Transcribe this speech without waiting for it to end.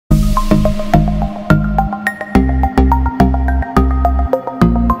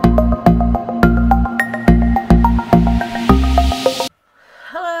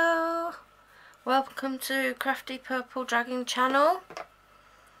to Crafty Purple Dragon channel.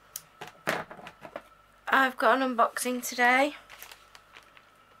 I've got an unboxing today.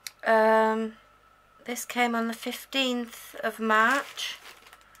 This came on the 15th of March.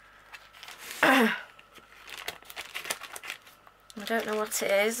 I don't know what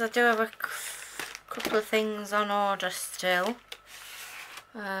it is. I do have a couple of things on order still.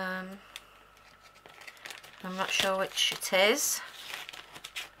 I'm not sure which it is.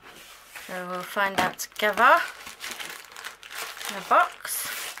 So we'll find out together in a box.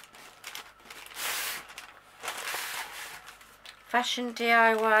 Fashion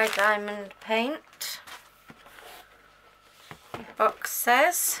DIY diamond paint. The box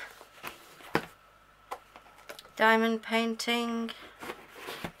says diamond painting,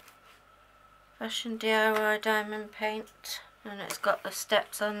 fashion DIY diamond paint, and it's got the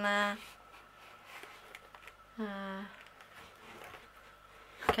steps on there.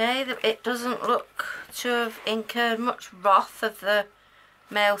 Okay, it doesn't look to have incurred much wrath of the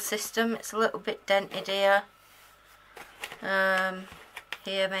mail system. It's a little bit dented here.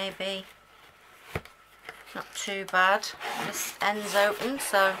 Here maybe. Not too bad. This end's open,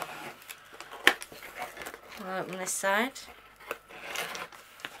 so I'll open this side.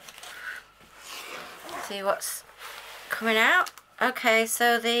 See what's coming out. Okay,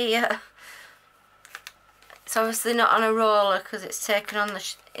 so it's obviously not on a roller because it's taken on the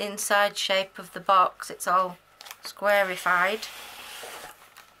inside shape of the box. It's all squarified.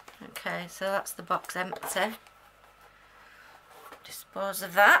 Okay, so that's the box empty. Dispose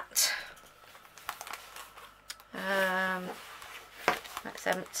of that. Let's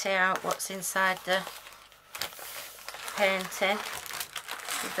empty out what's inside the painting.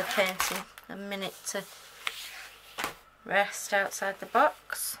 Give the painting a minute to rest outside the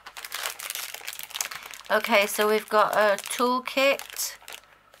box. Okay, so we've got a toolkit,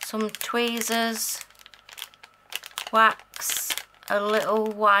 some tweezers, wax, a little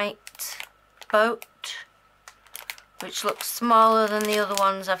white boat, which looks smaller than the other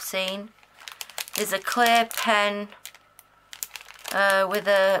ones I've seen. There's a clear pen with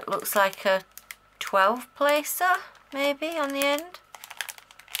a, looks like a 12 placer maybe on the end.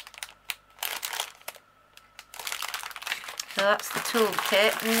 So that's the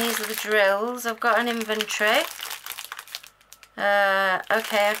toolkit, and these are the drills. I've got an inventory.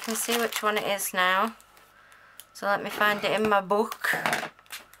 Okay, I can see which one it is now. So let me find it in my book.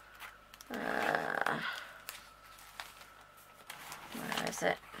 Where is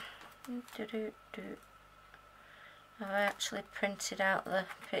it? Have I actually printed out the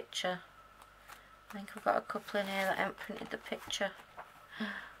picture? I think I've got a couple in here that I haven't printed the picture.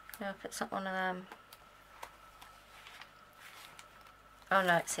 I hope it's not one of them. Oh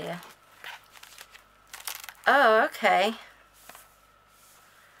no, it's here. Oh, okay.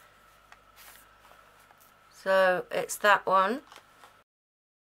 So it's that one.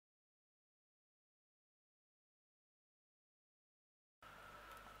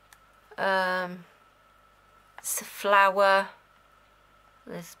 It's a flower.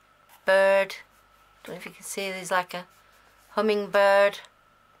 There's bird. Don't know if you can see. There's like a hummingbird.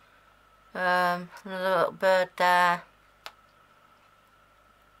 Another little bird there.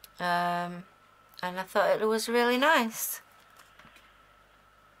 And I thought it was really nice.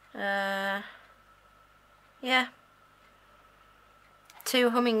 Yeah.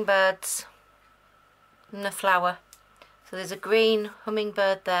 2 hummingbirds and a flower. So there's a green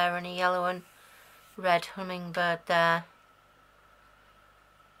hummingbird there and a yellow and red hummingbird there.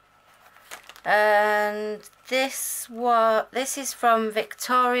 And this is from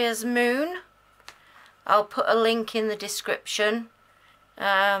VictoriasMoon. I'll put a link in the description.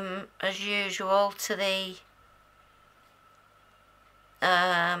 As usual, to the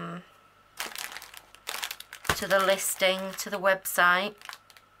listing, to the website.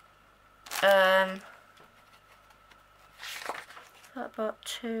 I bought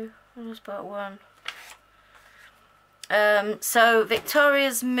 2. I just bought 1. So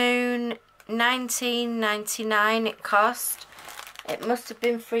VictoriasMoon, $19.99 it cost. It must have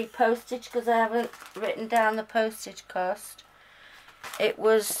been free postage because I haven't written down the postage cost. It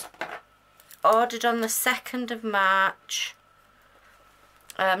was ordered on the 2nd of March.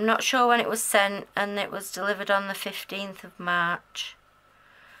 I'm not sure when it was sent, and it was delivered on the 15th of March.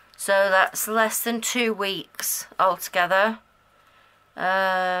 So that's less than 2 weeks altogether.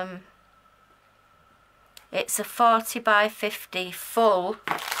 It's a 40 by 50 full.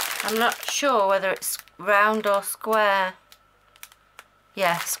 I'm not sure whether it's round or square.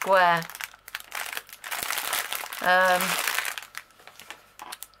 Yeah, square.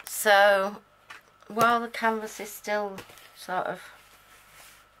 So while the canvas is still sort of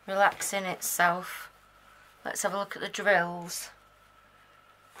relaxing itself, Let's have a look at the drills.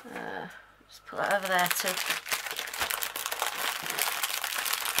 Just put that over there too.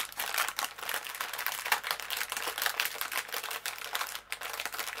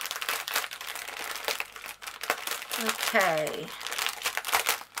 Okay,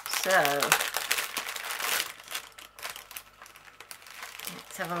 so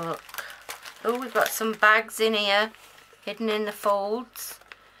let's have a look. Oh, we've got some bags in here, hidden in the folds.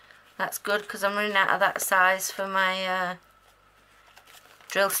 That's good because I'm running out of that size for my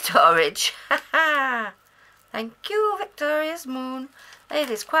drill storage. Thank you, VictoriasMoon. Hey,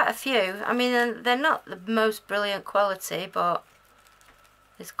 there's quite a few. I mean, they're not the most brilliant quality, but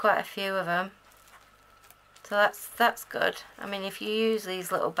there's quite a few of them. So that's good. I mean, if you use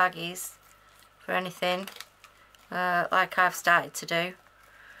these little baggies for anything, like I've started to do,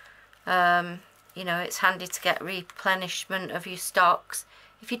 you know, it's handy to get replenishment of your stocks.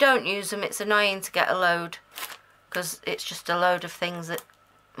 If you don't use them, it's annoying to get a load, because it's just a load of things that,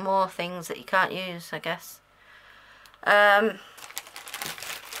 more things that you can't use, I guess.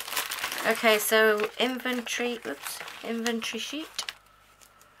 Okay, so inventory sheet,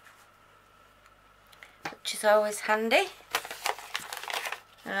 which is always handy.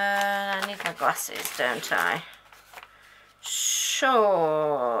 I need my glasses, don't I? Sure,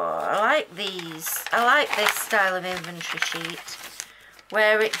 I like these. I like this style of inventory sheet,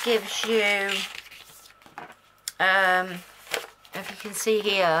 where it gives you, if you can see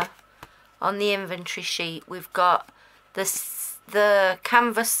here, on the inventory sheet, we've got the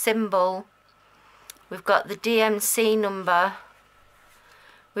canvas symbol, we've got the DMC number,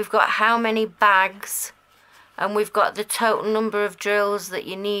 we've got how many bags, and we've got the total number of drills that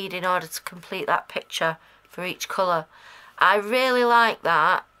you need in order to complete that picture for each colour. I really like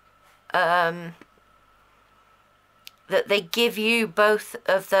that, that they give you both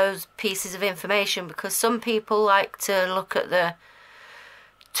of those pieces of information, because some people like to look at the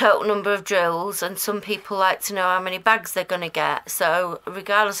total number of drills and some people like to know how many bags they're going to get. So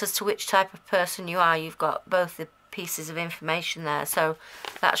regardless as to which type of person you are, you've got both the pieces of information there, so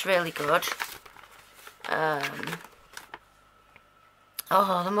that's really good.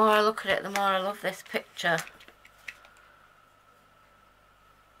 Oh, the more I look at it, the more I love this picture.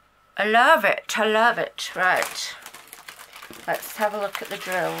 I love it, I love it. Right, let's have a look at the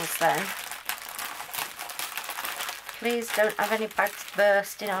drills then. Please don't have any bags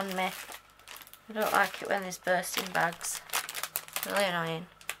bursting on me. I don't like it when there's bursting bags. Really annoying.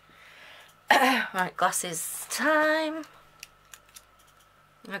 Right, glasses time.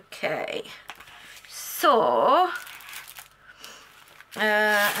 Okay, so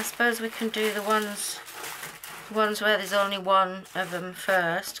I suppose we can do the ones where there's only one of them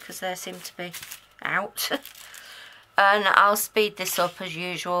first, because they seem to be out. And I'll speed this up as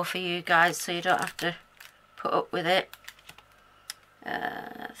usual for you guys, so you don't have to put up with it.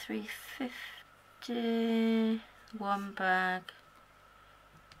 350, one bag.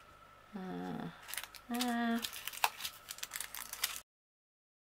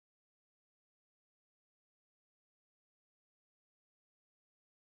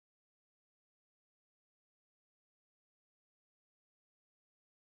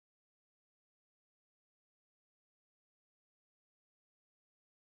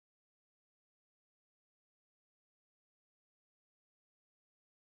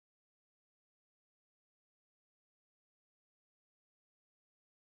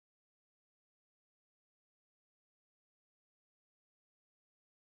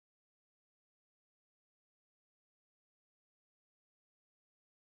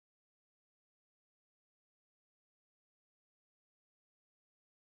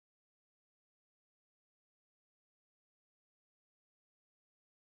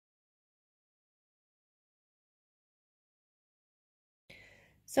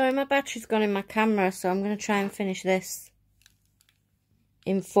 Sorry, my battery's gone in my camera, so I'm going to try and finish this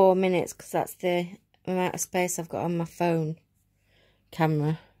in 4 minutes, because that's the amount of space I've got on my phone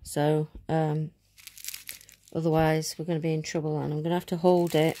camera. So, otherwise we're going to be in trouble, and I'm going to have to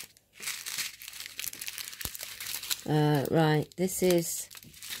hold it. Right, this is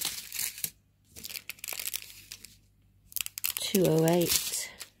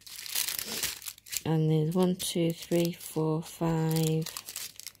 208, and there's 1, 2, 3, 4, 5,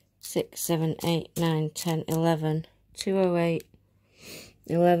 6, 7, 8, 9, 10, 11, 208,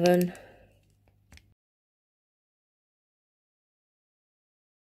 11,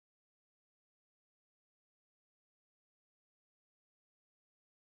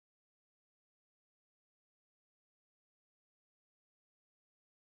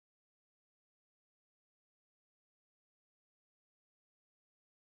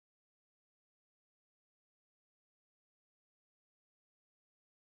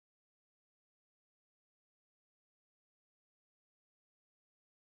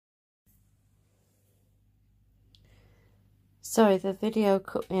 Sorry, the video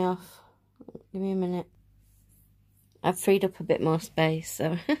cut me off. Give me a minute. I've freed up a bit more space,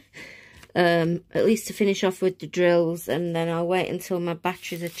 so at least to finish off with the drills, and then I'll wait until my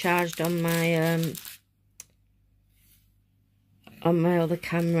batteries are charged on my other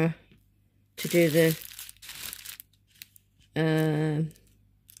camera to do the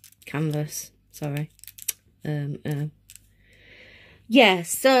canvas. Sorry. Yeah,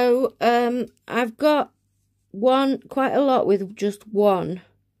 so I've got quite a lot with just one,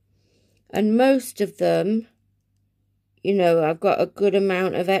 and most of them, you know, I've got a good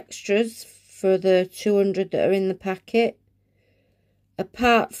amount of extras for the 200 that are in the packet,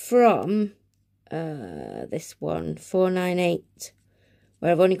 apart from this one, 498,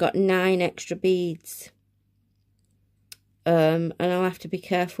 where I've only got 9 extra beads. And I'll have to be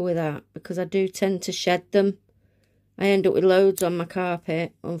careful with that because I do tend to shed them. I end up with loads on my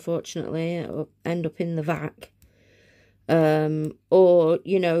carpet, unfortunately. It'll end up in the vac. Or,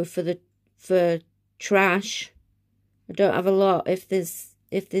 you know, for trash, I don't have a lot. If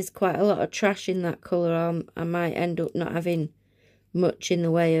there's quite a lot of trash in that colour, I might end up not having much in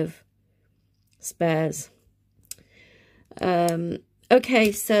the way of spares.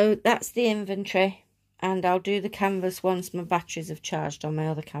 Okay, so that's the inventory, and I'll do the canvas once my batteries have charged on my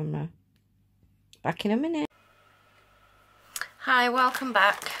other camera. Back in a minute. Hi, welcome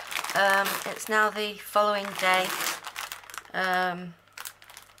back. It's now the following day. I've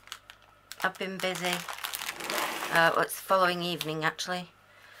been busy. Well, it's the following evening actually.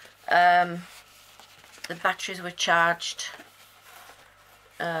 The batteries were charged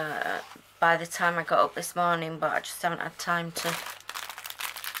by the time I got up this morning, but I just haven't had time to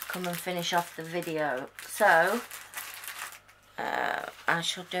come and finish off the video. So I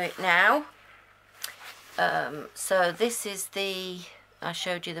shall do it now. So this is I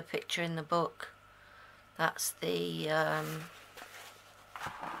showed you the picture in the book. That's the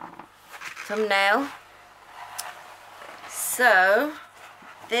thumbnail. So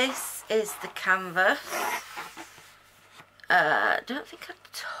this is the canvas. I don't think I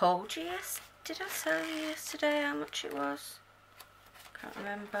told you did I tell you yesterday how much it was? Can't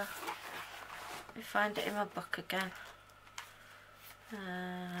remember. Let me find it in my book again.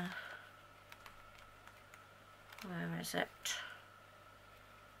 Where is it?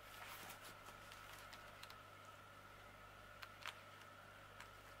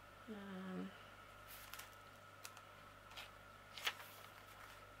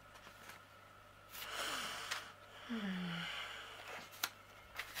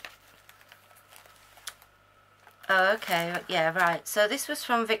 Oh, okay, yeah, right. So this was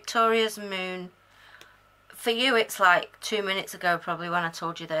from VictoriasMoon. For you, it's like 2 minutes ago probably when I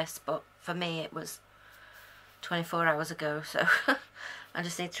told you this, but for me it was 24 hours ago, so I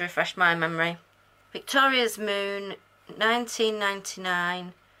just need to refresh my memory. VictoriasMoon,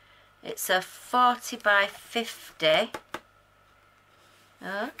 1999. It's a 40 by 50.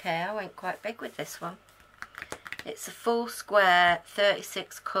 Okay, I went quite big with this one. It's a full square,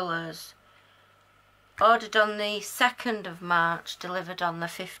 36 colours. Ordered on the 2nd of March, delivered on the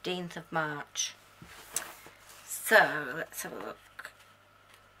 15th of March. So, let's have a look.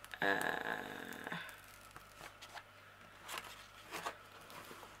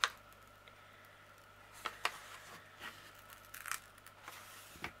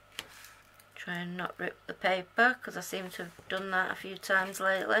 Try and not rip the paper, because I seem to have done that a few times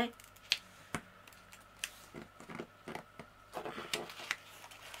lately.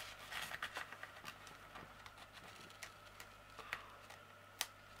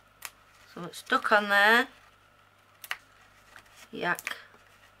 So it's stuck on there. Yak.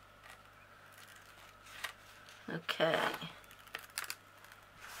 Okay.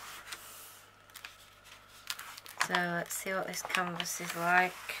 So let's see what this canvas is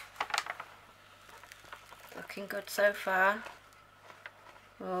like. Looking good so far.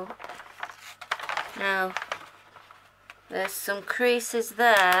 Oh. Now, there's some creases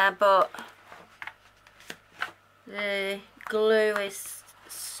there, but the glue is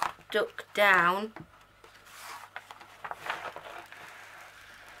stuck down.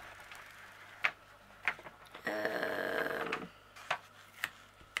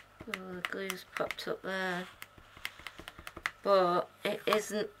 The glue's popped up there, but it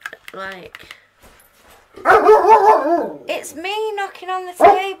isn't like... It's me knocking on the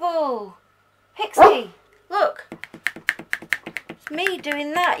table! Pixie, look! It's me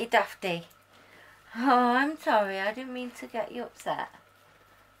doing that, you dafty. Oh, I'm sorry, I didn't mean to get you upset.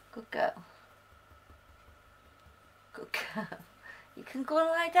 Good girl. Good girl. You can go and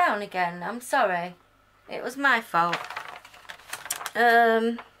lie down again, I'm sorry. It was my fault.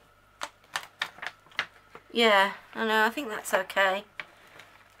 Yeah, I know, I think that's okay.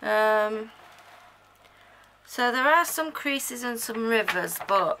 So there are some creases and some rivers,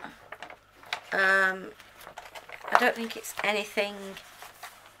 but I don't think it's anything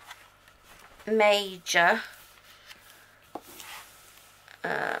major,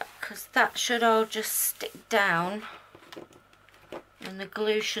 because that should all just stick down and the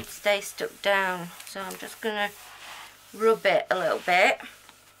glue should stay stuck down. So I'm just going to rub it a little bit,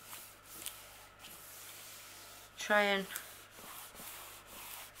 try and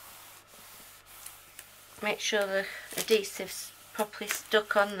make sure the adhesive's properly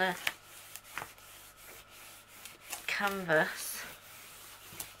stuck on the canvas,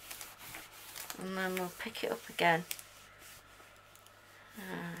 and then we'll pick it up again.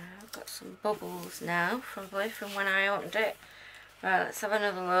 I've got some bubbles now, probably from when I opened it. Right, let's have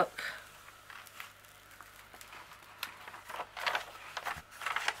another look.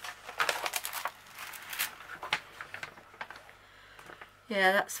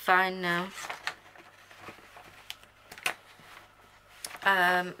 Yeah, that's fine now.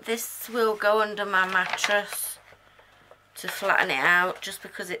 This will go under my mattress to flatten it out, just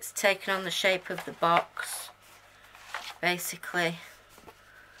because it's taken on the shape of the box, basically.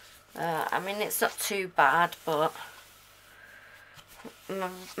 I mean, it's not too bad, but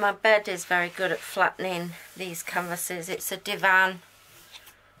my bed is very good at flattening these canvases. It's a divan,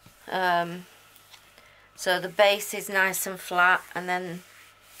 so the base is nice and flat, and then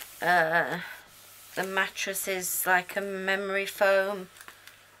the mattress is like a memory foam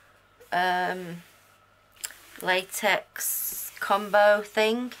latex combo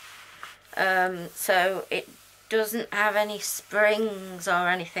thing, so it doesn't have any springs or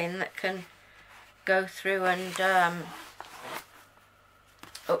anything that can go through and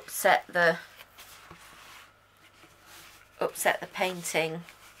upset the painting.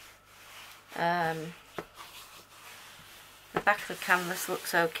 The back of the canvas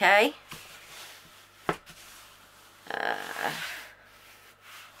looks okay.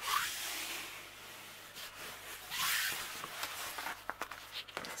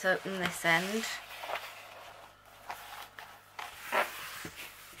 Let's open this end.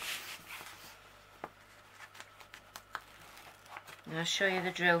 And I'll show you the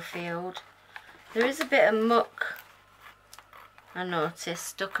drill field. There is a bit of muck, I noticed,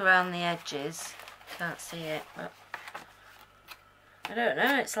 stuck around the edges. Can't see it, but I don't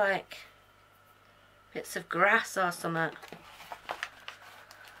know, it's like bits of grass or something.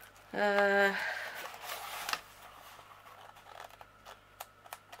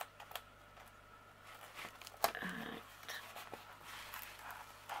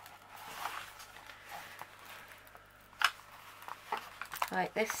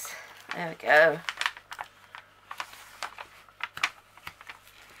 Like this, there we go.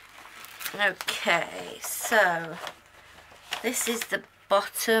 Okay, so this is the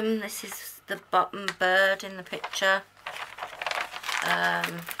bottom, this is the bottom bird in the picture.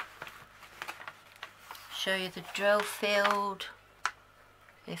 Show you the drill field,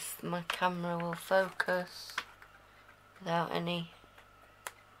 if my camera will focus without any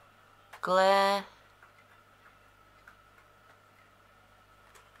glare.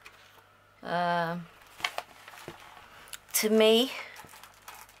 To me,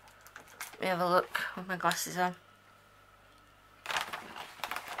 let me have a look with my glasses on.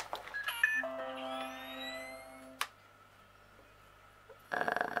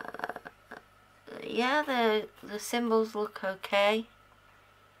 Yeah, the symbols look okay.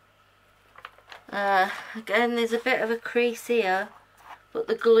 Again, there's a bit of a crease here, but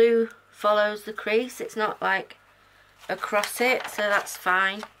the glue follows the crease. It's not like across it, so that's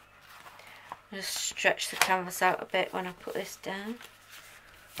fine. Just stretch the canvas out a bit when I put this down.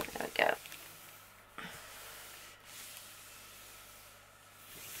 There we go.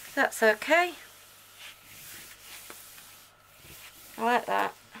 That's okay. I like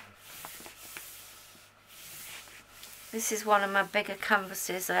that. This is one of my bigger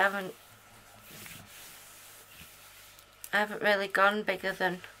canvases. I haven't really gone bigger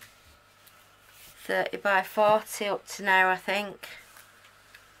than 30 by 40 up to now, I think.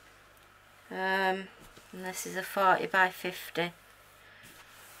 And this is a 40 by 50.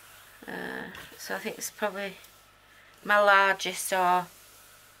 So I think it's probably my largest, or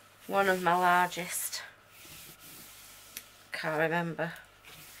one of my largest. Can't remember.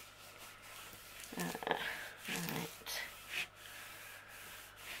 Right.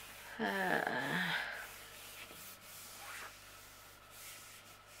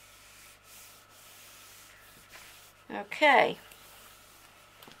 Okay.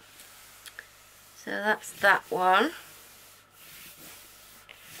 So that's that one.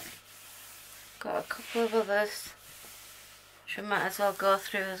 got a couple of others which we might as well go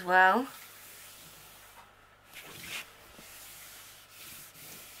through as well.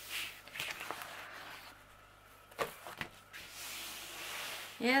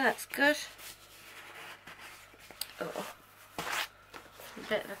 Yeah, that's good. Oh, a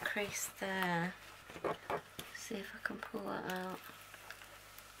bit of a crease there. See if I can pull that out.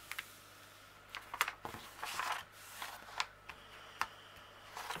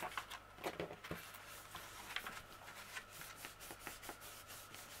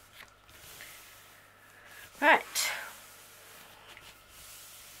 Right.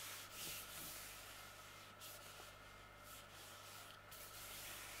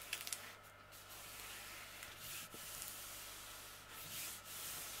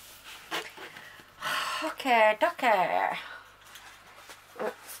 Okay, docker.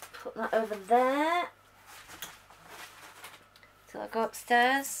 Let's put that over there till I go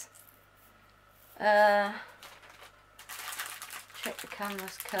upstairs. Check the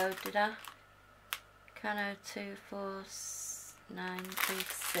canvas code, did I? Cano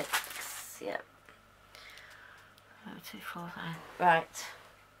 24936. Yep. 0249. Right.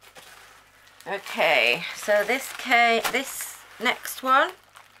 Okay. So this next one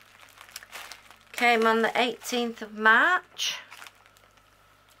came on the 18th of March.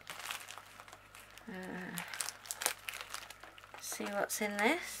 See what's in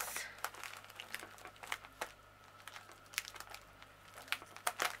this.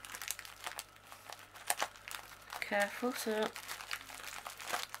 Careful so don't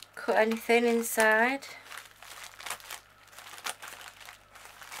cut anything inside.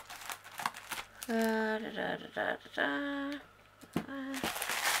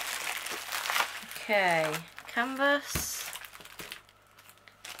 Okay, canvas.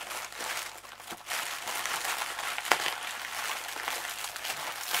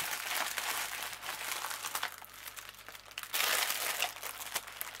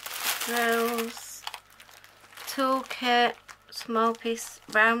 Drills, toolkit, small piece,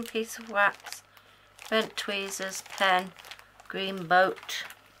 round piece of wax, bent tweezers, pen, green boat.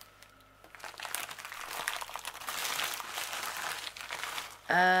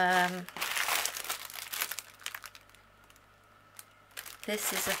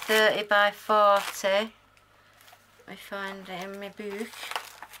 This is a 30 by 40. I find it in my book.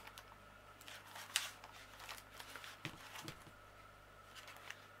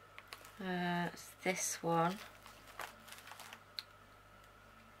 It's this one.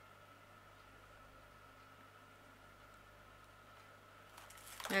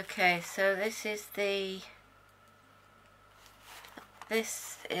 Okay, so this is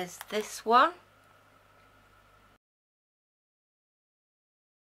this one.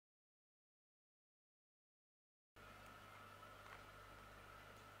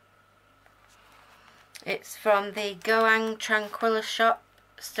 It's from the GOANG Tranquila store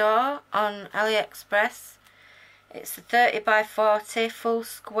on AliExpress. It's a 30 by 40 full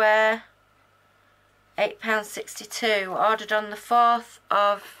square, £8.62. Ordered on the 4th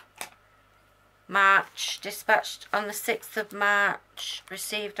of March, dispatched on the 6th of March,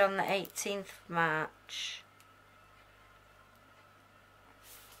 received on the 18th of March.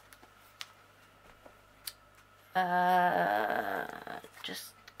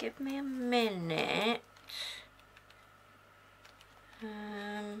 Just give me a minute.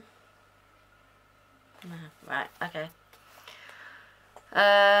 Right, okay.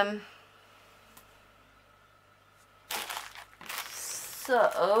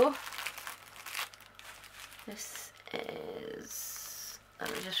 So this is,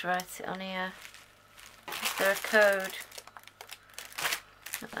 let me just write it on here. Is there a code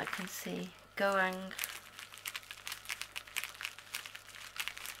that I can see? Going.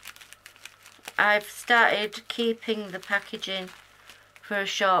 I've started keeping the packaging for a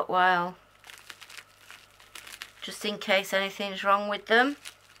short while, just in case anything's wrong with them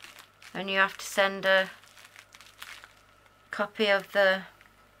and you have to send a copy of the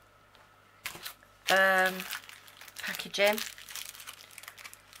packaging.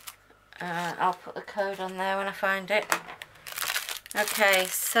 I'll put the code on there when I find it. Okay,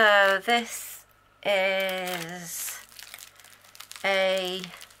 so this is a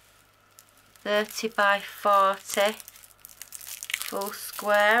 30 by 40 full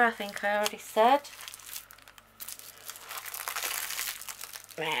square, I think I already said.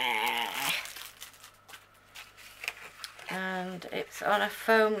 And it's on a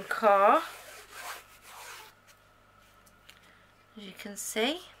foam core, as you can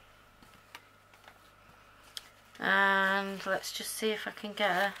see. And let's just see if I can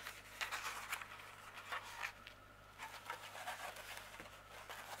get a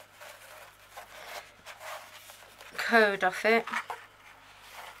code off it.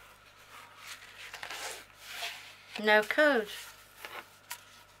 No code.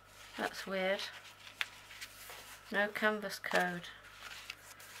 That's weird. No canvas code.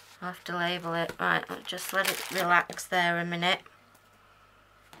 I'll have to label it. Right, I'll just let it relax there a minute.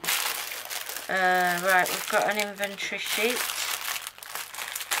 Right, we've got an inventory sheet.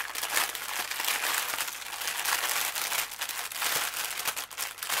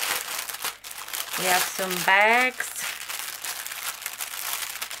 We have some bags.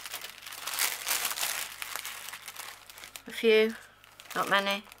 A few, not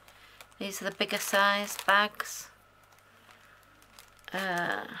many. These are the bigger sized bags.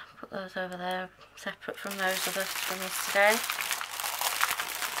 Put those over there, separate from those others from yesterday.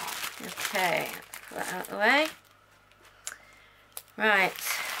 Okay, put that out of the way. Right,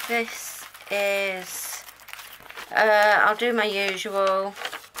 this is, I'll do my usual,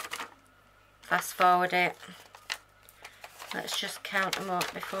 fast forward it. Let's just count them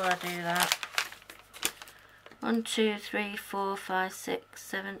up before I do that. 1, 2, 3, 4, 5, 6,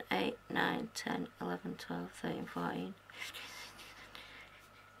 7, 8, 9, 10, 11, 12, 13, 14,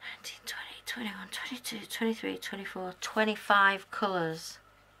 19, 20, 21, 22, 23, 24, 25 colours.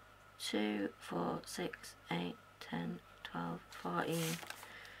 2, 4, 6, 8, 10, 12, 14,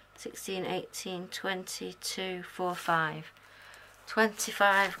 16, 18, 22, 4, 5.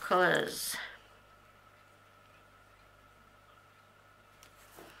 25 colours.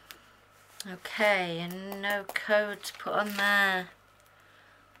 Okay, and no code to put on there.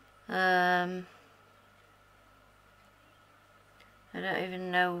 I don't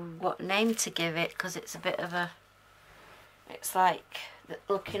even know what name to give it because it's a bit of a, it's like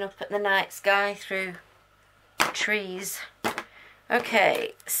looking up at the night sky through trees.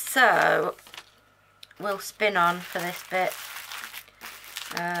 Okay, so we'll spin on for this bit.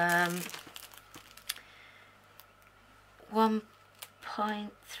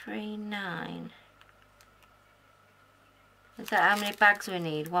 1.39. Is that how many bags we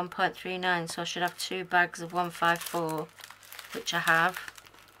need? 1.39, so I should have 2 bags of 154, which I have.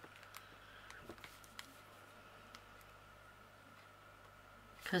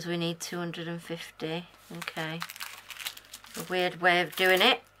 Because we need 250. Okay. A weird way of doing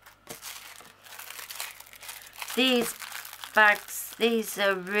it. These bags, these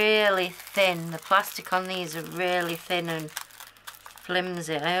are really thin. The plastic on these are really thin and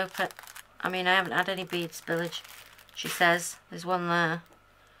flimsy. I hope I mean, I haven't had any bead spillage. She says there's one there.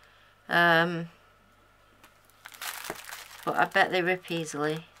 But I bet they rip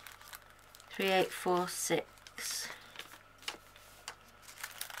easily. 3846.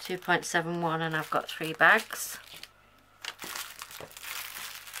 2.71, and I've got 3 bags.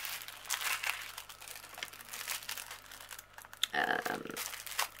 Um,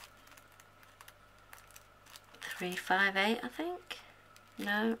 358, I think.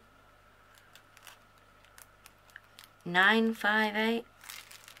 No. 958.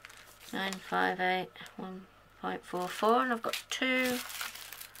 958. 1.44, and I've got 2.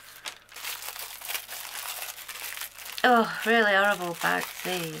 Oh, really horrible bags,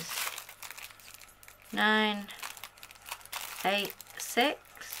 these. 986.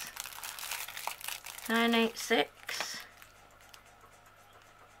 986.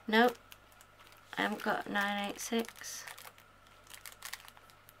 Nope. I haven't got 986.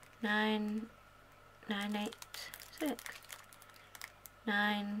 986.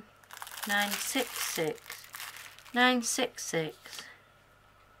 966. 966.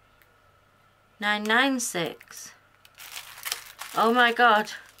 996. Oh my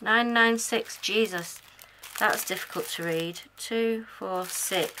god, 996, Jesus, that's difficult to read. 2, 4,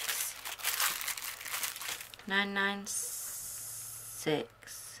 6.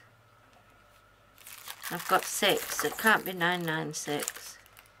 996. I've got 6, it can't be 996.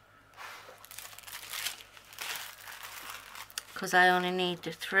 Because I only need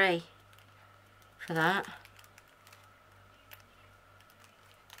the 3 for that.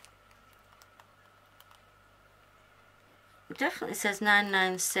 It definitely says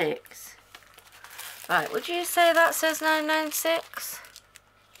 996. Right, would you say that says 996?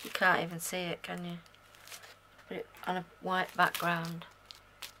 You can't even see it, can you? Put it on a white background.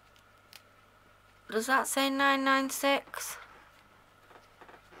 Does that say 996?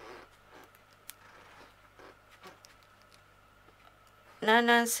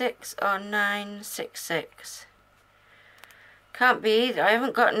 $996 or 966? Can't be either. I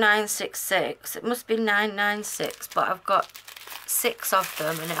haven't got 966. It must be 996, but I've got 6 of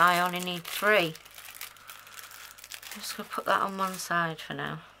them and I only need 3. I'm just going to put that on one side for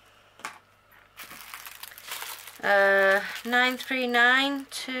now. 939,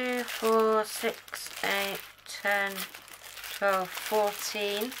 2, 4, 6, 8, 10, 12,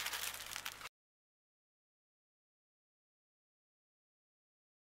 14.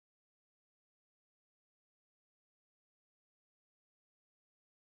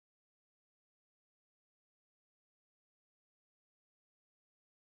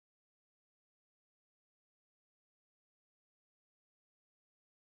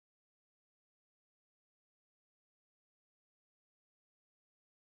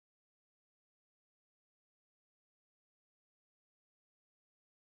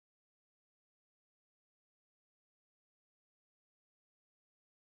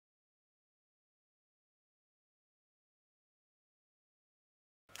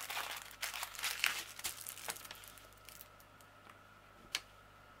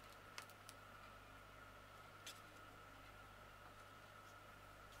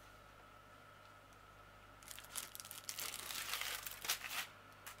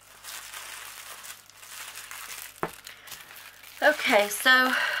 Okay,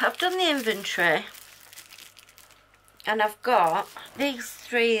 so I've done the inventory and I've got these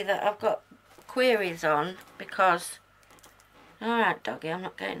 3 that I've got queries on because, alright doggy, I'm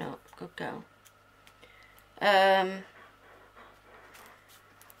not getting up, good girl.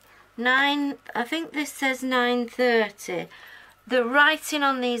 9, I think this says 9:30. The writing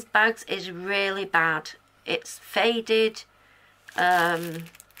on these bags is really bad. It's faded,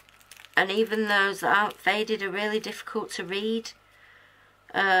 and even those that aren't faded are really difficult to read.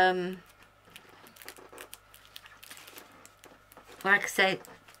 Like I say,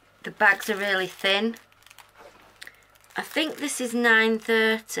 the bags are really thin. I think this is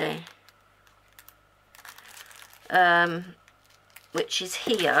 9:30, which is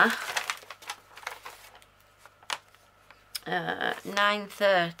here.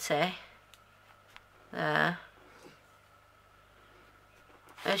 9:30 there.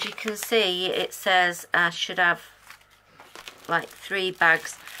 As you can see, it says I should have like 3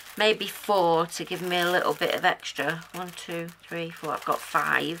 bags, maybe 4 to give me a little bit of extra. 1, 2, 3, 4. I've got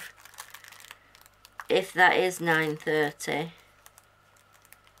 5. If that is 9:30.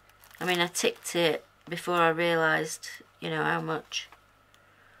 I mean, I ticked it before I realised, you know, how much.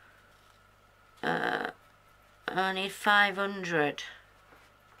 I need 500.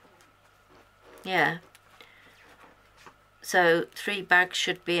 Yeah. So 3 bags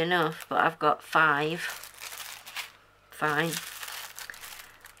should be enough, but I've got 5. Fine.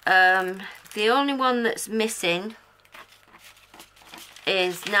 The only one that's missing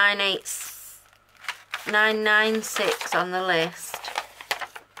is 996 on the list.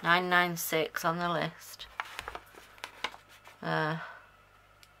 996 on the list.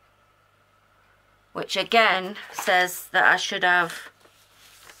 Which again says that I should have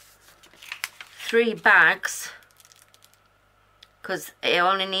 3 bags because it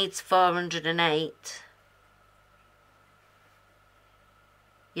only needs 408.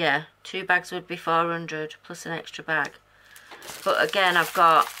 Yeah, 2 bags would be 400 plus an extra bag. But again, I've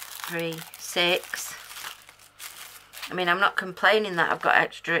got 3, 6. I mean, I'm not complaining that I've got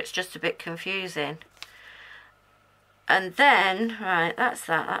extra, it's just a bit confusing. And then, right, that's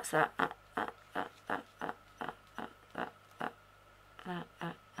that, that's that.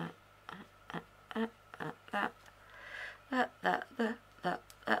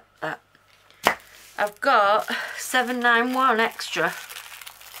 I've got 791 extra,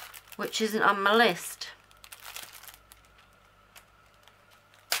 which isn't on my list.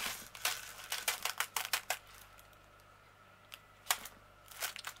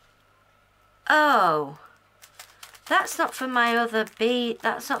 Oh, that's not for my other bead.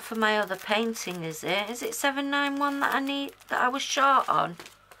 That's not for my other painting, is it? Is it 791 that I need, that I was short on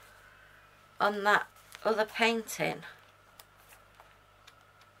that other painting?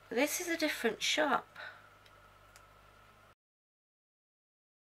 This is a different shop.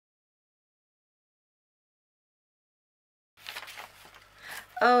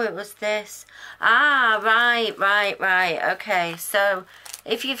 Oh, it was this. Ah, right. Okay, so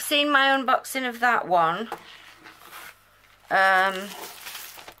if you've seen my unboxing of that one,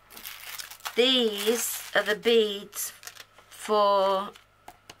 these are the beads for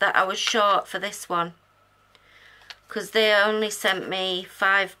that I was short for this one, because they only sent me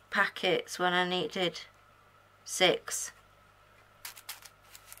 5 packets when I needed 6.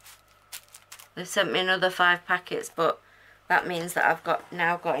 They sent me another 5 packets, but that means that I've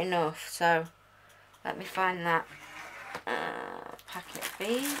now got enough. So let me find that packet of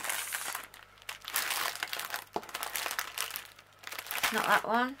beads. Not that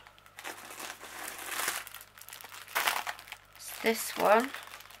one. It's this one.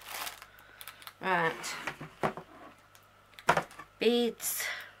 Right. Beads.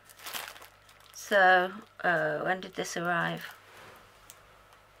 So, when did this arrive?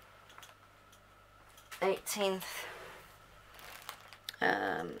 18th.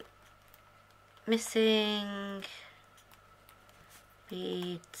 Missing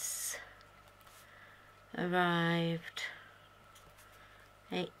beads arrived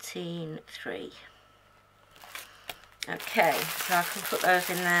 18/3. Okay, so I can put those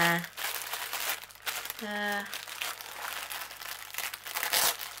in there.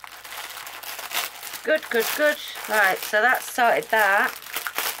 Good, good, good. Right, so that's sorted that.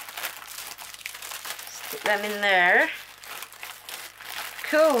 Stick them in there.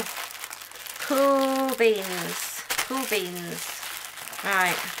 Cool. Cool beans. Cool beans.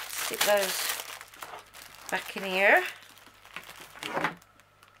 Right, stick those back in here.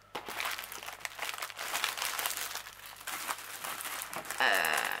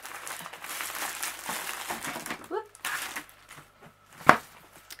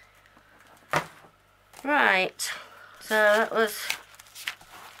 Right, so that was,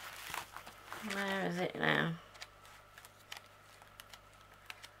 where is it now?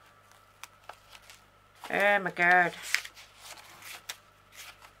 Oh my god.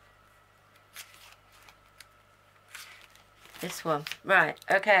 This one. Right,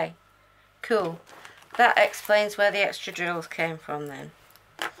 okay. Cool. That explains where the extra drills came from then.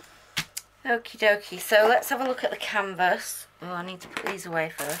 Okie dokie. So let's have a look at the canvas. Oh, I need to put these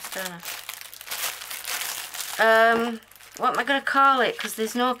away first, don't I? What am I going to call it? Because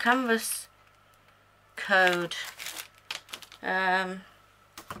there's no canvas code. Right.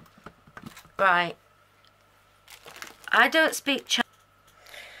 I don't speak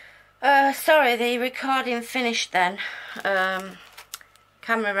Chinese. Sorry, the recording finished then.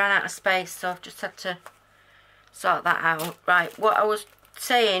 Camera ran out of space, so I've just had to sort that out. Right, what I was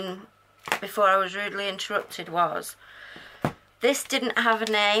saying before I was rudely interrupted was, this didn't have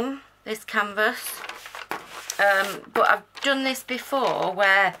a name, this canvas. But I've done this before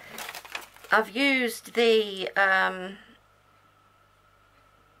where I've used the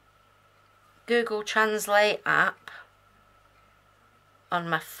Google Translate app on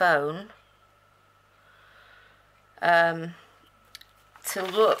my phone to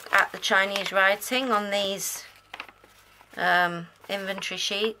look at the Chinese writing on these inventory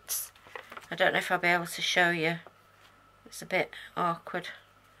sheets. I don't know if I'll be able to show you. It's a bit awkward.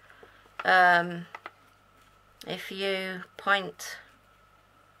 If you point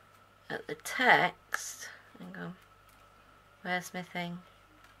at the text, hang on, where's my thing?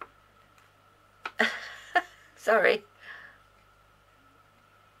 Sorry.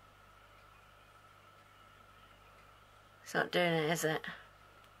 It's not doing it, is it?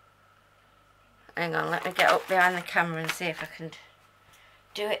 Hang on, let me get up behind the camera and see if I can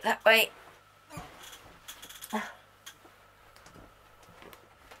do it that way.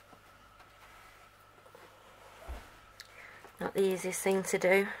 Not the easiest thing to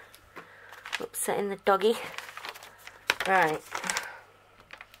do. Upsetting the doggy. Right.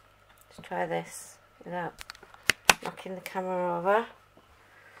 Let's try this without knocking the camera over.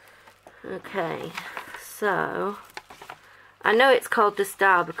 Okay, so I know it's called the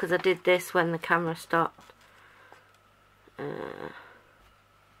star because I did this when the camera stopped.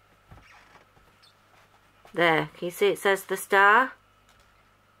 There, can you see it says the star?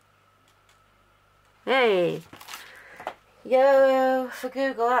 Hey! Yo for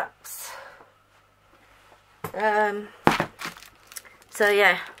Google Apps. So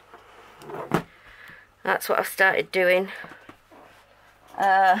yeah, that's what I've started doing.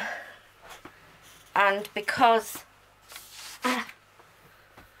 And because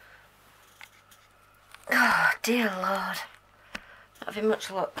oh dear Lord, not having much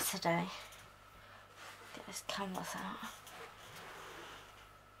luck today. Get this canvas out.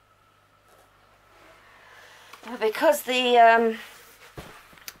 Because the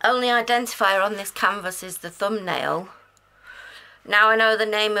only identifier on this canvas is the thumbnail, now I know the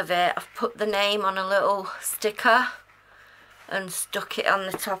name of it, I've put the name on a little sticker and stuck it on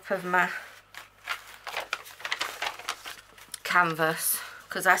the top of my canvas,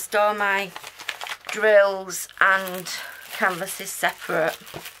 because I store my drills and canvases separate.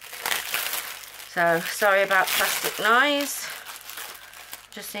 So sorry about plastic noise,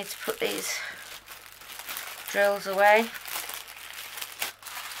 just need to put these drills away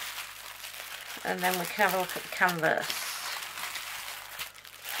and then we can have a look at the canvas.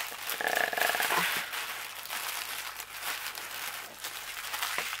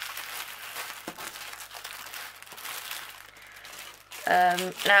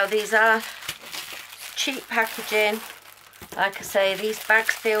 Now these are cheap packaging. Like I say, these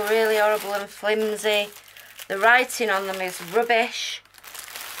bags feel really horrible and flimsy. The writing on them is rubbish.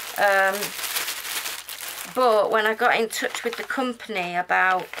 But when I got in touch with the company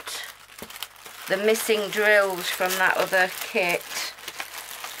about the missing drills from that other kit,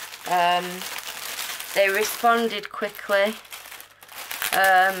 they responded quickly.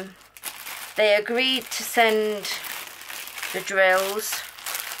 They agreed to send the drills,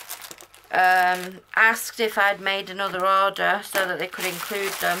 asked if I'd made another order so that they could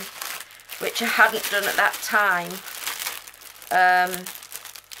include them, which I hadn't done at that time.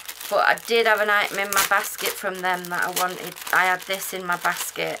 But I did have an item in my basket from them that I wanted. I had this in my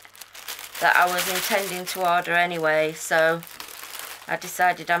basket that I was intending to order anyway, so I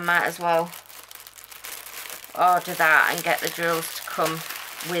decided I might as well order that and get the drills to come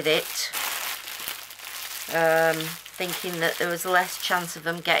with it, thinking that there was less chance of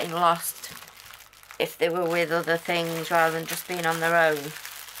them getting lost if they were with other things rather than just being on their own.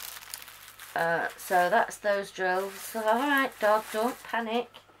 So that's those drills. So alright dog, don't panic.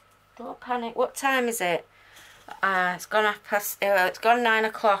 Don't panic. What time is it? It's gone it's gone 9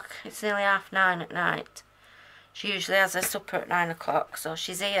 o'clock. It's nearly 9:30 at night. She usually has her supper at 9 o'clock, so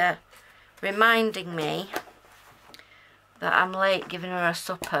she's here reminding me that I'm late giving her a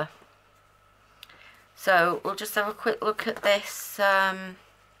supper. So we'll just have a quick look at this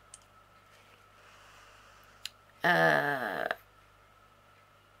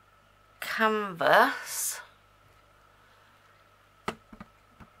canvas.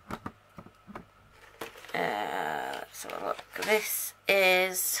 Let's have a look. This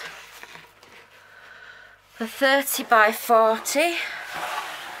is the 30 by 40.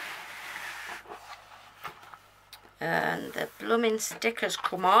 And the blooming stickers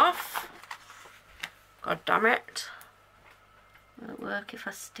come off. God damn it. Will it work if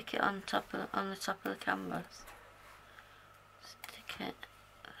I stick it on the top of the canvas? Stick it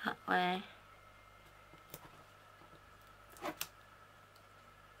that way.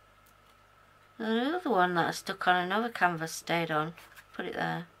 The other one that I stuck on another canvas stayed on. Put it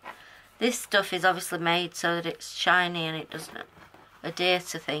there. This stuff is obviously made so that it's shiny and it doesn't adhere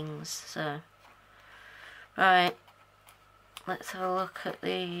to things. So, right. Let's have a look at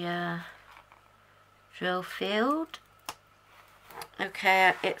the drill field.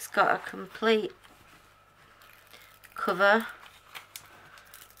 Okay, it's got a complete cover,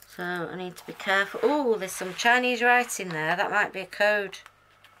 so I need to be careful. Oh, there's some Chinese writing there. That might be a code,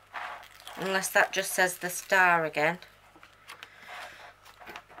 unless that just says the star again.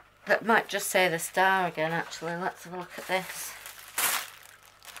 That might just say the star again, actually. Let's have a look at this.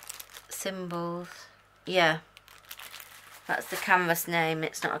 Symbols. Yeah. That's the canvas name,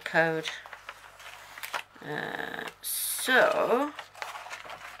 it's not a code. So,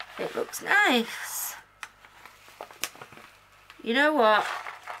 it looks nice. You know what?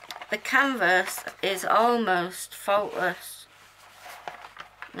 The canvas is almost faultless.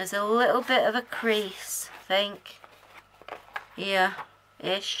 There's a little bit of a crease, I think.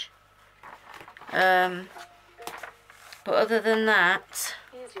 Here-ish. But other than that...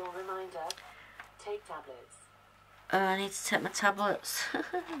 Here's your reminder. Take tablets. I need to take my tablets.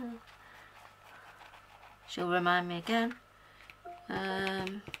 She'll remind me again. A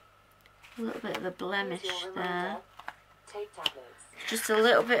little bit of a blemish there. Take tablets. Just a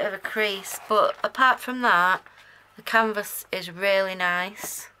little bit of a crease, but apart from that, the canvas is really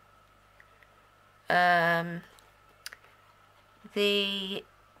nice. The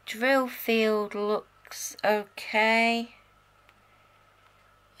drill field looks okay.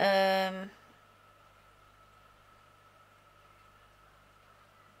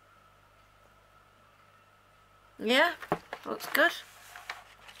 Yeah, looks good.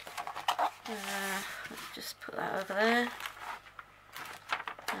 Let's just put that over there.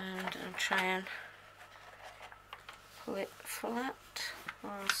 And I'll try and pull it flat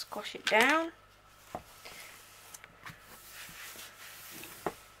or squash it down.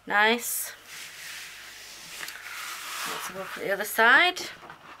 Nice. Let's have a look at the other side.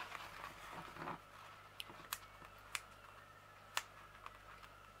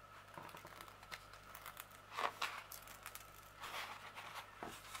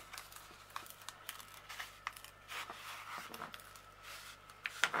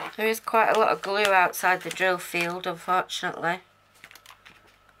 There is quite a lot of glue outside the drill field, unfortunately.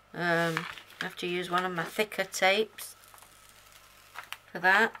 I have to use one of my thicker tapes for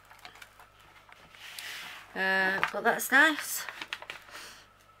that. But that's nice.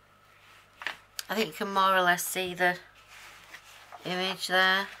 I think you can more or less see the image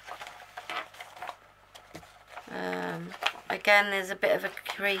there. Again, there's a bit of a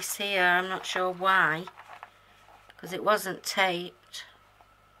crease here. I'm not sure why, because it wasn't taped.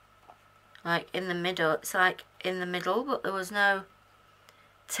 Like in the middle, it's like in the middle, but there was no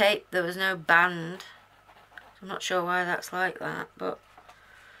tape, there was no band. I'm not sure why that's like that, but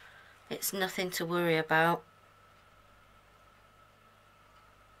it's nothing to worry about.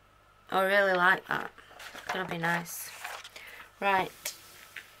 I really like that. It's going to be nice. Right.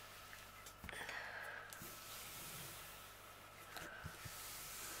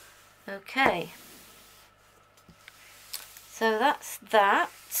 Okay. So that's that.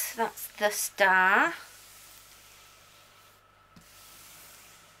 That's the star.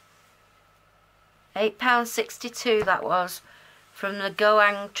 £8.62 that was, from the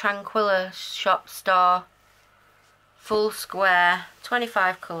GOANG Tranquila shop store. Full square,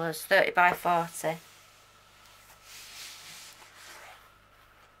 25 colours, 30 by 40.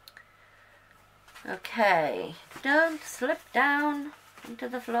 Okay, don't slip down into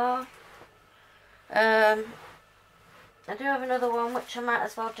the floor. I do have another one which I might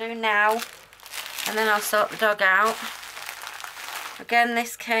as well do now, and then I'll sort the dog out. Again,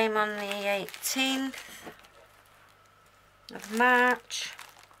 this came on the 18th of March.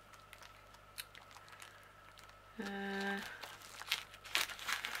 Not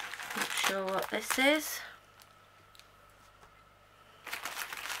sure what this is.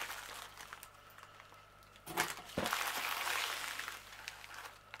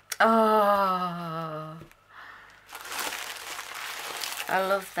 Oh, I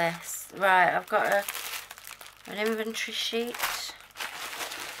love this. Right, I've got an inventory sheet.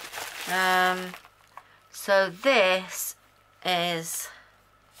 So this is,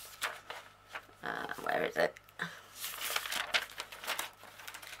 where is it?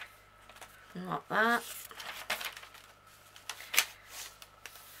 Not that.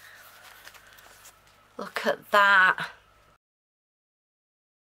 Look at that.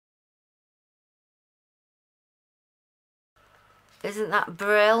 Isn't that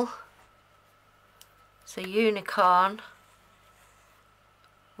brill? It's a unicorn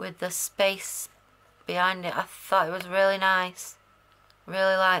with the space behind it. I thought it was really nice.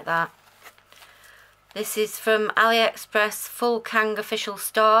 Really like that. This is from AliExpress Fullcang official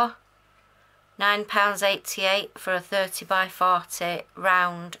store. £9.88 for a 30 by 40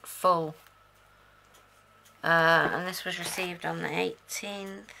 round full. And this was received on the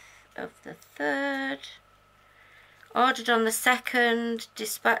 18th of the 3rd. Ordered on the 2nd,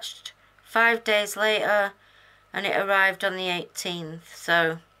 dispatched 5 days later, and it arrived on the 18th.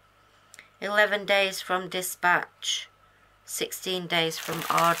 So 11 days from dispatch, 16 days from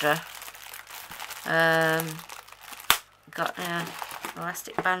order. Got an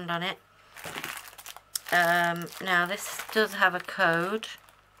elastic band on it. Now this does have a code,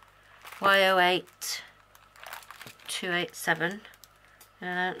 Y08287,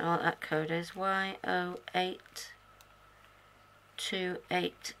 and I don't know what that code is.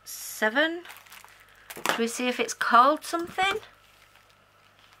 Y08287. Should we see if it's called something?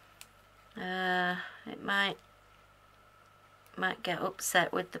 It might get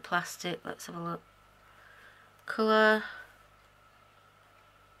upset with the plastic. Let's have a look. Colour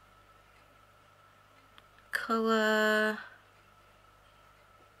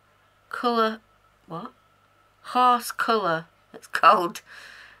what? Horse colour, it's called.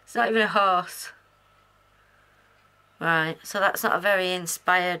 It's not even a horse. Right, so that's not a very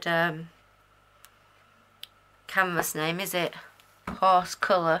inspired canvas name, is it? Horse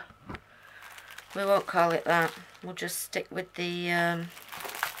colour. We won't call it that. We'll just stick with the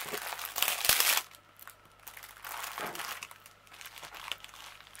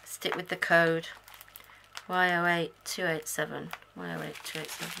code. Y08287.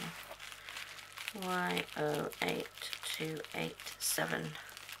 Y08287. Y08287.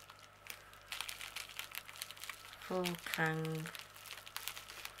 Fullcang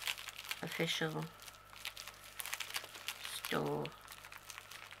official store.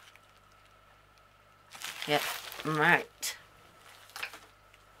 Yep, right.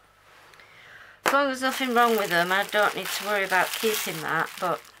 As long as there's nothing wrong with them, I don't need to worry about keeping that,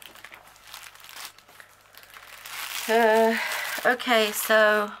 but okay,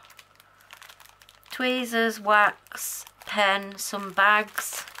 so tweezers, wax, pen, some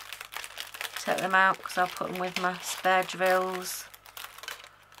bags. Take them out because I'll put them with my spare drills,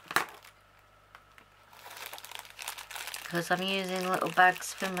 because I'm using little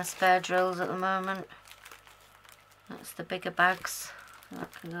bags for my spare drills at the moment. That's the bigger bags, so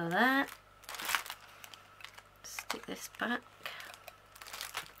that can go there. Stick this back.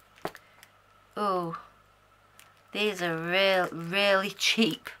 Oh, these are really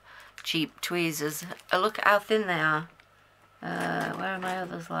cheap tweezers. Look at how thin they are. Where are my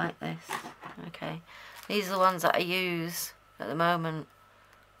others like this? Okay, these are the ones that I use at the moment.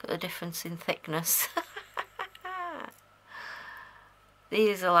 Got the difference in thickness.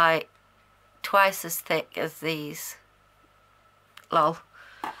 These are like twice as thick as these. Lol.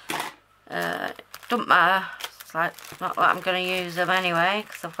 Don't matter. It's like not that I'm going to use them anyway,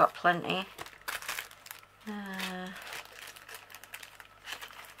 because I've got plenty. Right.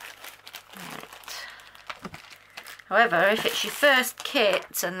 However, if it's your first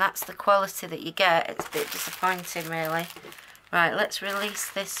kit and that's the quality that you get, it's a bit disappointing really. Right, let's release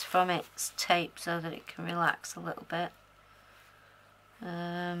this from its tape so that it can relax a little bit.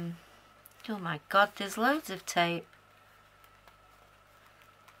 Oh my god, there's loads of tape.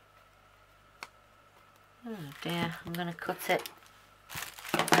 Oh dear, I'm going to cut it.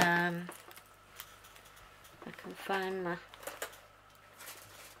 I can find my...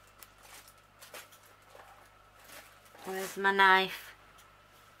 Where's my knife?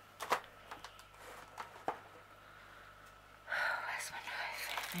 Where's my knife?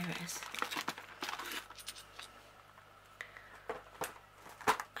 Here it is.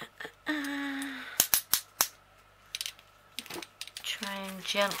 Try and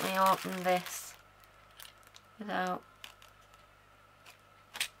gently open this without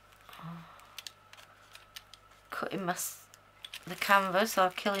cutting the canvas or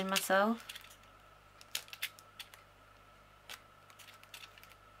killing myself.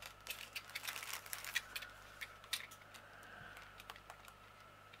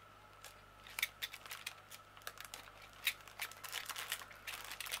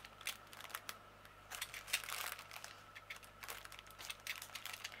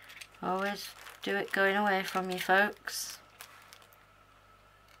 Always do it going away from you, folks.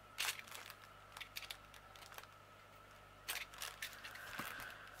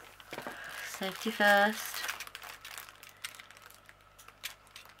 Safety first.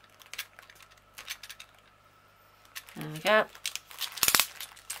 There we go.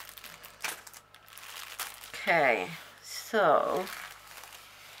 Okay, so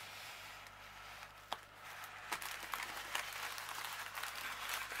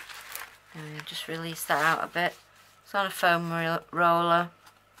and just release that out a bit. It's on a foam roller.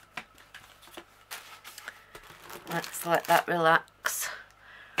 Let's let that relax.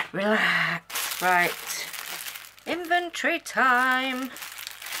 Relax. Right. Inventory time.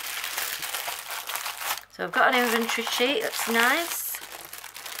 So I've got an inventory sheet that's nice.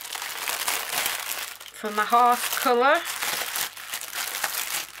 For my horse colour.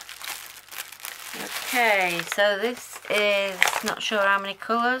 Okay, so this is not sure how many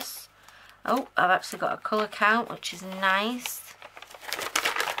colours. Oh, I've actually got a colour count, which is nice.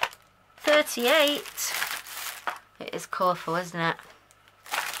 38. It is colourful, isn't it?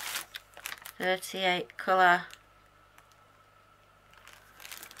 38 colour.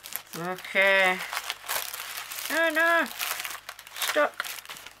 Okay. Oh no! Stuck.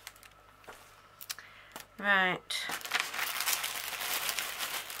 Right.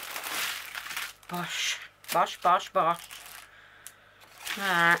 Bosh. Bosh, bosh, bosh.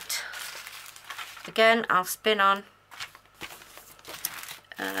 Right. Again, I'll spin on.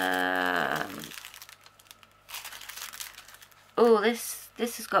 Oh, this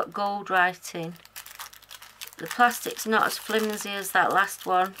has got gold writing. The plastic's not as flimsy as that last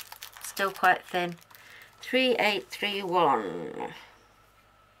one. Still quite thin. 3831.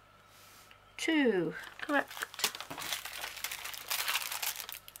 2. Correct.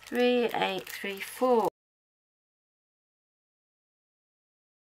 3834.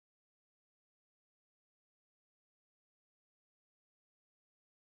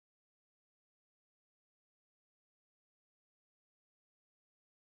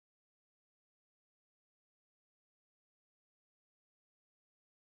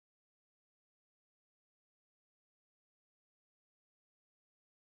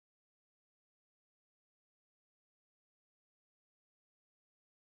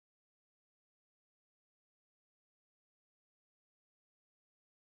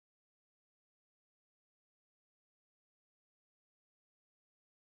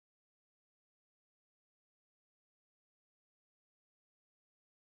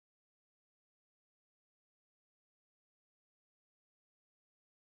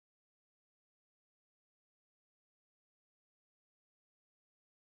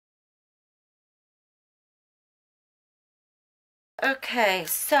 Okay,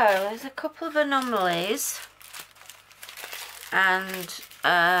 so there's a couple of anomalies, and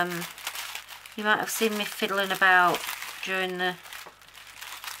you might have seen me fiddling about during the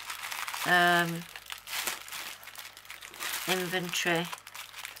inventory,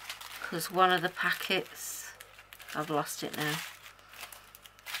 because one of the packets, I've lost it now,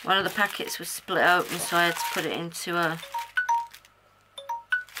 one of the packets was split open, so I had to put it into a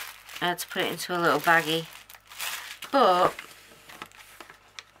little baggie. But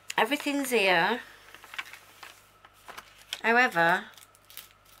everything's here. However,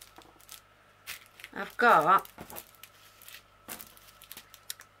 I've got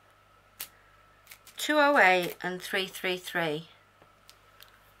 208 and 333.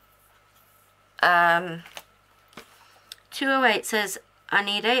 208 says I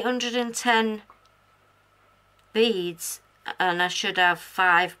need 810 beads and I should have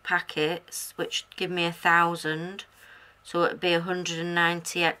 5 packets, which would give me 1,000, so it would be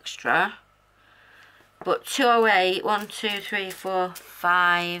 190 extra. But 208, 1, 2, 3, 4,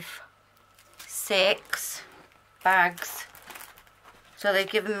 5, 6 bags, so they've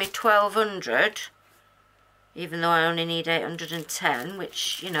given me 1,200, even though I only need 810,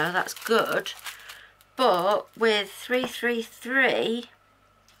 which, you know, that's good. But with 333,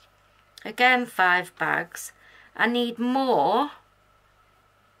 again 5 bags, I need more.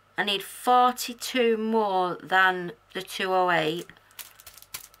 I need 42 more than the 208,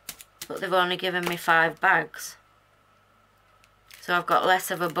 but they've only given me 5 bags, so I've got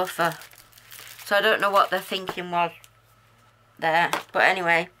less of a buffer. So I don't know what their thinking was there, but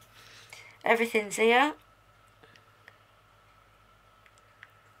anyway, everything's here.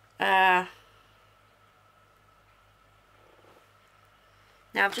 Now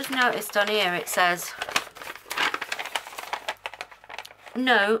I've just noticed on here it says,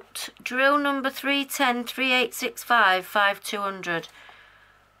 note, drill number 310 3865 5200.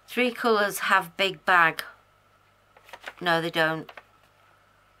 3 colours have big bag. No, they don't.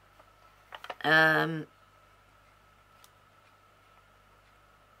 In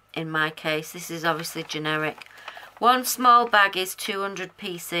my case, this is obviously generic. 1 small bag is 200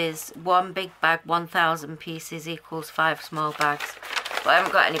 pieces. 1 big bag, 1,000 pieces equals 5 small bags. But I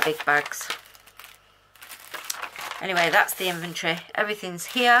haven't got any big bags. Anyway, that's the inventory. Everything's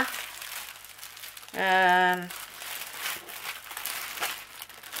here.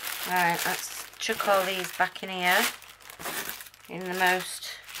 Right, let's chuck all these back in here in the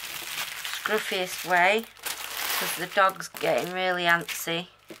most scruffiest way, because the dog's getting really antsy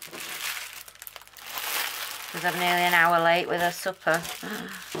because I'm nearly an hour late with her supper.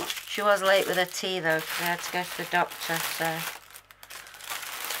 She was late with her tea though, because I had to go to the doctor, so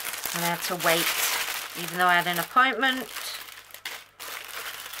I had to wait even though I had an appointment,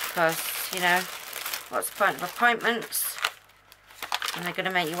 because, you know, what's the point of appointments? And they're going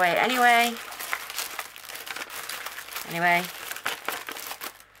to make you wait anyway. Anyway.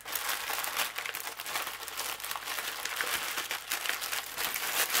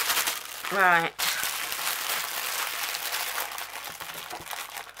 Right.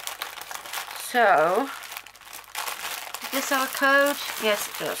 So, does this have a code? Yes,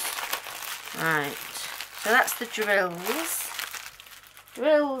 it does. Right. So that's the drills.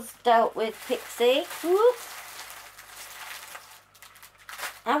 Drills dealt with Pixie. Whoop.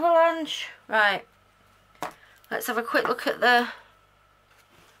 Avalanche. Right. Let's have a quick look at the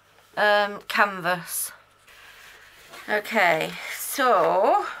canvas. Okay,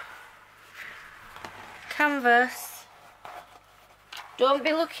 so canvas. Don't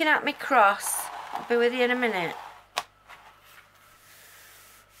be looking at me cross. I'll be with you in a minute.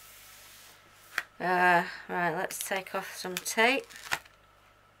 Right, let's take off some tape.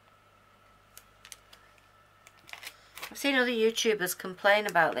 I've seen other YouTubers complain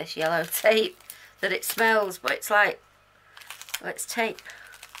about this yellow tape, that it smells, but it's like, well, it's tape.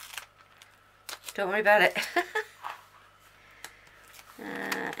 Don't worry about it.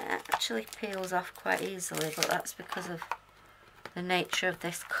 It actually peels off quite easily, but that's because of the nature of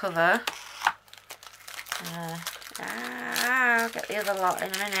this cover. I'll get the other lot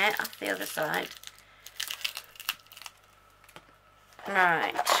in a minute, off the other side.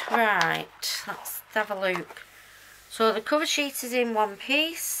 Right, let's have a look. So the cover sheet is in one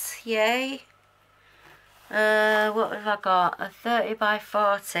piece, yay. What have I got? A 30 by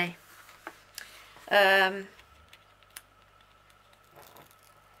 40.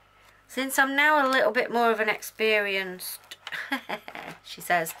 Since I'm now a little bit more of an experienced, she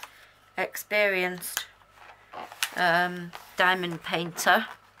says, experienced diamond painter,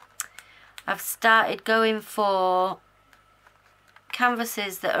 I've started going for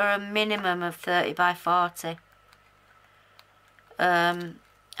canvases that are a minimum of 30 by 40.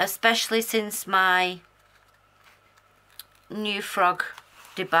 Especially since my new frog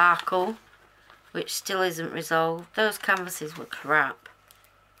debacle, which still isn't resolved. Those canvases were crap.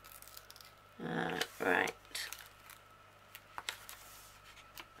 Right.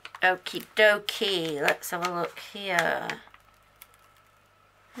 Okie dokie. Let's have a look here.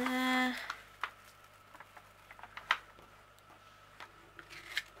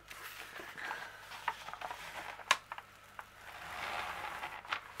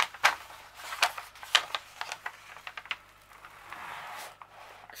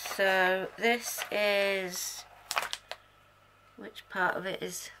 So this is, which part of it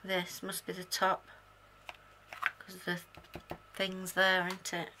is this? Must be the top, because the thing's there,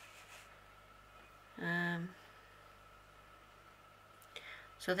 isn't it?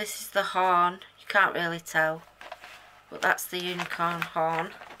 So this is the horn. You can't really tell, but that's the unicorn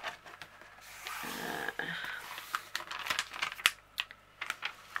horn.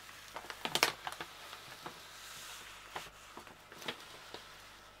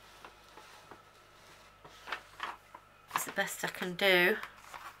 It's the best I can do.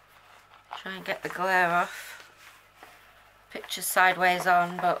 Try and get the glare off. Picture's sideways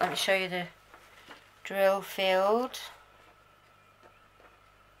on, but let me show you the drill field.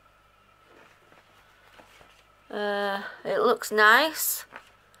 It looks nice.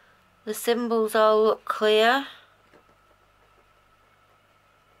 The symbols all look clear.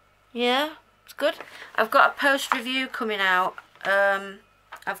 Yeah, it's good. I've got a post review coming out.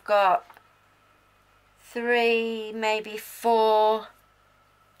 I've got 3, maybe 4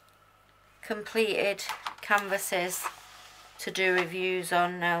 completed canvases to do reviews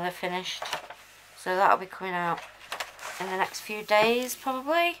on now they're finished. So that'll be coming out in the next few days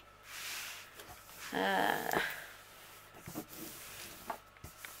probably.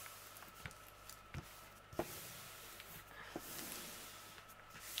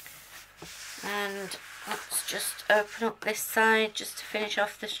 And let's just open up this side just to finish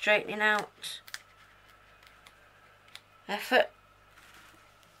off the straightening out effort.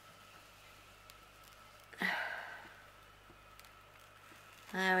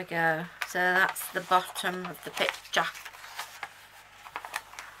 There we go. So that's the bottom of the picture.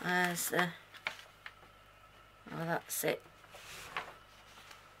 There's the, oh, that's it.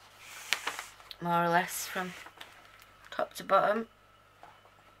 More or less from top to bottom.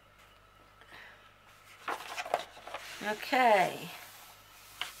 Okay.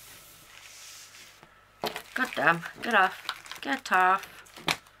 God damn, get off. Get off.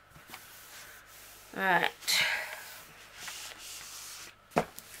 Right.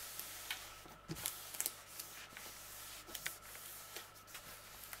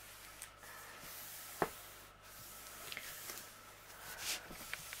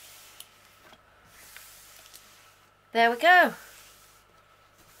 There we go.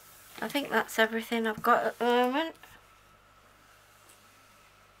 I think that's everything I've got at the moment.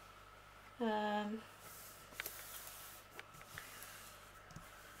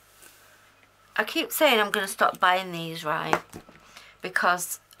 I keep saying I'm going to stop buying these, right?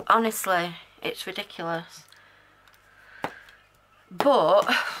 Because honestly, it's ridiculous. But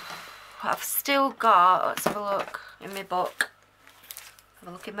I've still got, let's have a look in my book. Have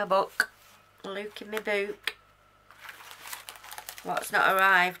a look in my book. Look in my book. What's not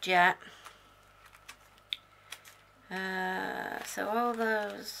arrived yet. So all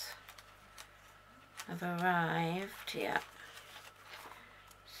those have arrived, yeah.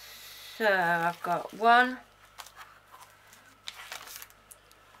 So I've got 1,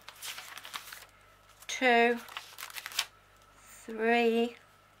 2, 3,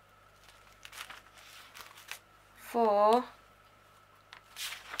 4,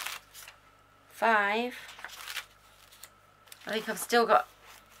 5. I think I've still got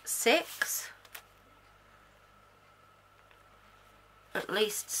 6. At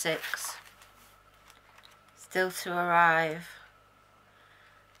least 6 still to arrive.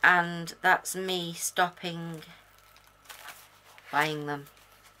 And that's me stopping buying them.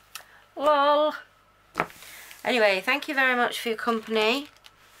 Lol. Anyway, thank you very much for your company.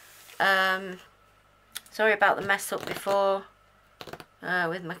 Sorry about the mess up before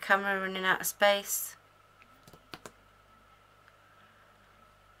with my camera running out of space.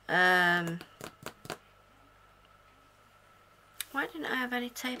 Why didn't I have any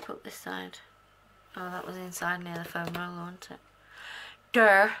tape up this side? Oh, that was inside near the foam roller, wasn't it?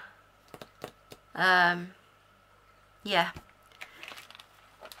 Duh. Yeah.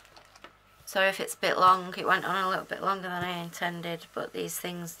 Sorry if it's a bit long. It went on a little bit longer than I intended, but these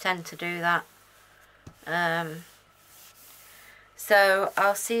things tend to do that. So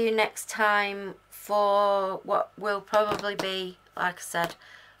I'll see you next time for what will probably be, like I said,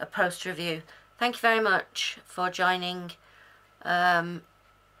 a post review. Thank you very much for joining. I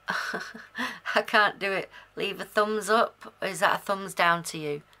can't do it. Leave a thumbs up. Is that a thumbs down to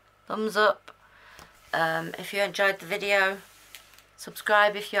you? Thumbs up. If you enjoyed the video,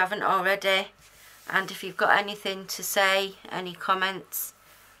 subscribe if you haven't already. And if you've got anything to say, any comments,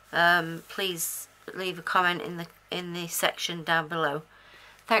 please leave a comment in the section down below.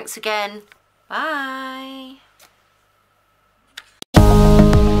 Thanks again. Bye.